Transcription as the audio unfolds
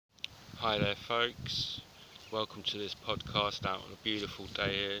Hi there folks, welcome to this podcast out on a beautiful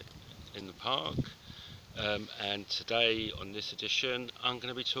day here in the park, and today on this edition I'm going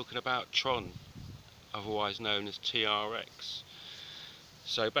to be talking about Tron, otherwise known as TRX.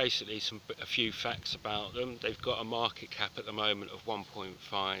 So basically a few facts about them. They've got a market cap at the moment of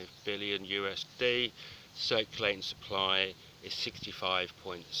 1.5 billion USD, circulating supply is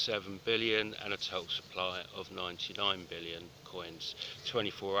 65.7 billion and a total supply of 99 billion coins.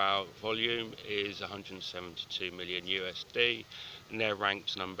 24-hour volume is 172 million USD and they're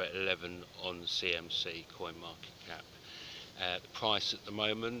ranked number 11 on CMC coin market cap. The price at the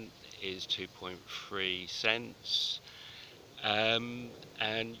moment is 2.3 cents. And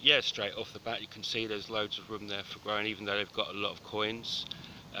yeah, straight off the bat you can see there's loads of room there for growing. Even though they've got a lot of coins,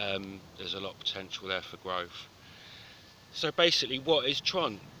 there's a lot of potential there for growth. So basically, what is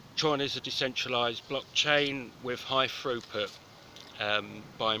Tron? Tron is a decentralized blockchain with high throughput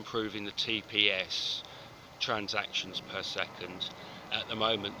by improving the TPS, transactions per second. At the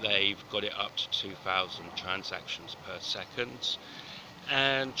moment they've got it up to 2,000 transactions per second.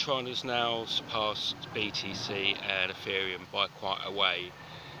 And Tron has now surpassed BTC and Ethereum by quite a way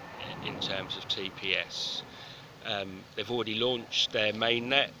in terms of TPS. They've already launched their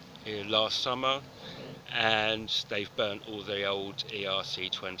mainnet last summer, and they've burnt all the old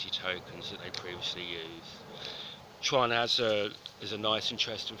ERC20 tokens that they previously used. Tron is a nice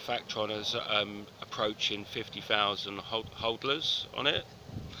interesting fact. Tron is approaching 50,000 hodlers on it,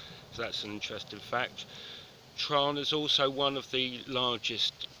 so that's an interesting fact. Tron is also one of the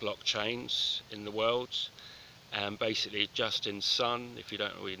largest blockchains in the world, and basically Justin's son, if you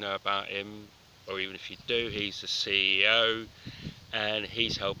don't really know about him, or even if you do, he's the CEO, and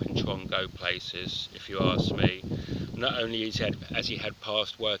he's helping Tron go places, if you ask me. Not only has he had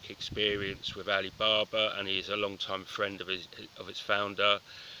past work experience with Alibaba, and he's a long-time friend of its founder,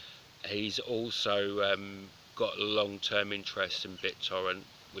 he's also got a long-term interest in BitTorrent,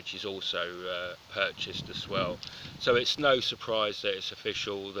 which is also purchased as well. So it's no surprise that it's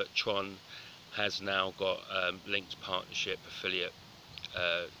official that Tron has now got linked partnership affiliate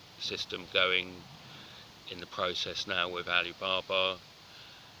system going in the process now with Alibaba,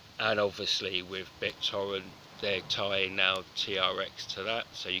 and obviously with BitTorrent they're tying now TRX to that,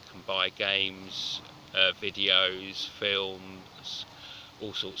 so you can buy games, videos, films,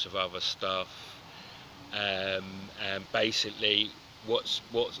 all sorts of other stuff, and basically what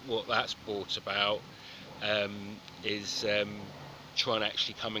that's brought about is Tron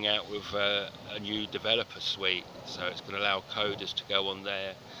actually coming out with a new developer suite, so it's going to allow coders to go on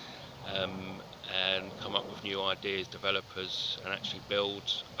there and come up with new ideas, developers, and actually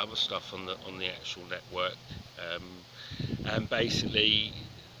build other stuff on the actual network. And basically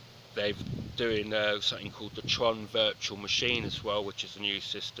they're doing something called the Tron virtual machine as well, which is a new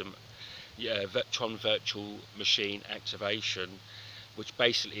system, Tron virtual machine activation, which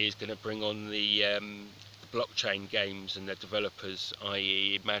basically is going to bring on the blockchain games and their developers,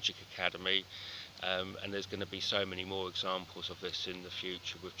 i.e. Magic Academy, and there's going to be so many more examples of this in the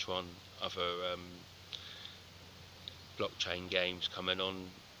future with Tron. Other blockchain games coming on,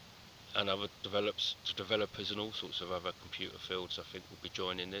 and other developers and all sorts of other computer fields I think will be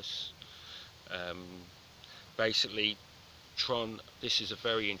joining this. Basically Tron, this is a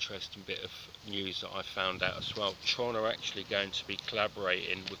very interesting bit of news that I found out as well. Tron are actually going to be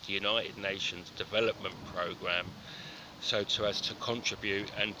collaborating with the United Nations Development Programme, so as to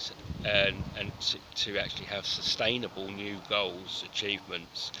contribute and to actually have sustainable new goals,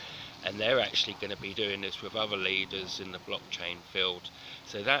 achievements, and they're actually going to be doing this with other leaders in the blockchain field.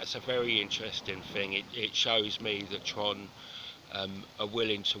 So that's a very interesting thing. It shows me that Tron are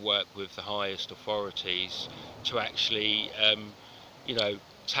willing to work with the highest authorities to actually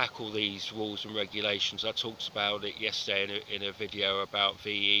tackle these rules and regulations. I talked about it yesterday in a video about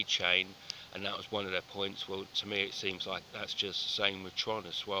VE chain, and that was one of their points. Well, to me it seems like that's just the same with Tron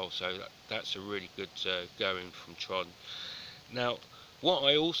as well, so that's a really good going from Tron. Now what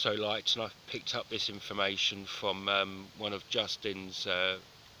I also liked, and I picked up this information from one of Justin's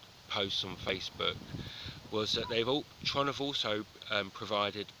posts on Facebook, was that Tron have also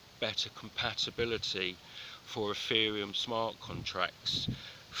provided better compatibility for Ethereum smart contracts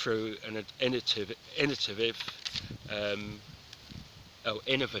through an innovative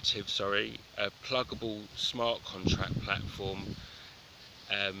pluggable smart contract platform.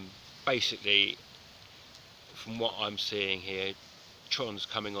 Basically, from what I'm seeing here, Tron's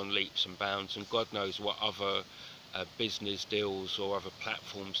coming on leaps and bounds, and God knows what other business deals or other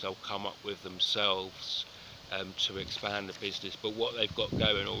platforms they'll come up with themselves to expand the business. But what they've got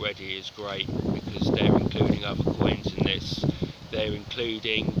going already is great, because they're including other coins in this. They're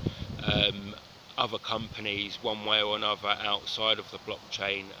including other companies one way or another outside of the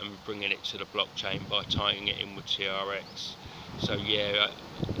blockchain and bringing it to the blockchain by tying it in with TRX. So yeah,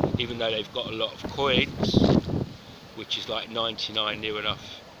 even though they've got a lot of coins, which is like 99, near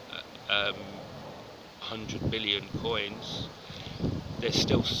enough 100 billion coins, there's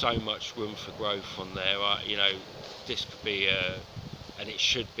still so much room for growth on there. You know, this could be and it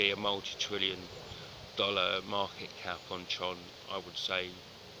should be a multi-trillion-dollar market cap on Tron, I would say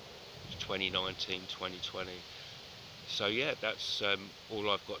 2019, 2020. So yeah, that's all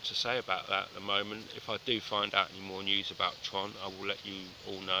I've got to say about that at the moment. If I do find out any more news about Tron, I will let you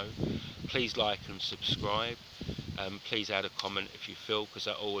all know. Please like and subscribe. Please add a comment if you feel, because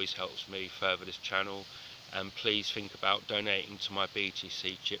that always helps me further this channel. And please think about donating to my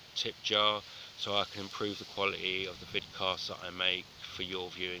BTC tip jar so I can improve the quality of the vidcasts that I make for your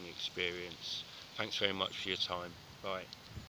viewing experience. Thanks very much for your time. Bye.